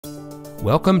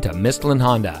Welcome to Mistlin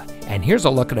Honda, and here's a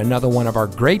look at another one of our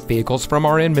great vehicles from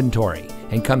our inventory,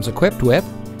 and comes equipped with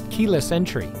keyless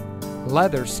entry,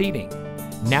 leather seating,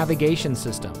 navigation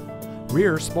system,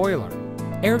 rear spoiler,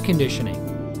 air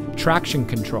conditioning, traction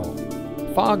control,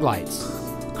 fog lights,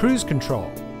 cruise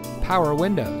control, power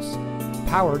windows,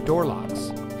 power door locks,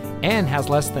 and has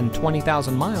less than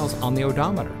 20,000 miles on the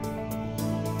odometer.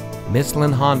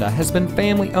 Mistlin Honda has been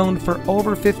family owned for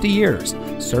over 50 years,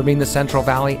 serving the Central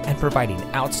Valley and providing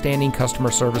outstanding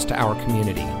customer service to our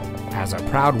community. As a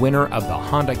proud winner of the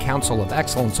Honda Council of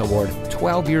Excellence Award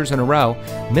 12 years in a row,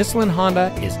 Mistlin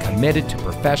Honda is committed to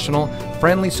professional,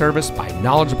 friendly service by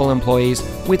knowledgeable employees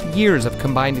with years of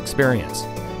combined experience.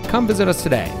 Come visit us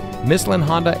today. Mistlin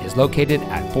Honda is located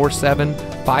at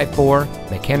 4754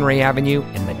 McHenry Avenue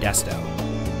in Modesto.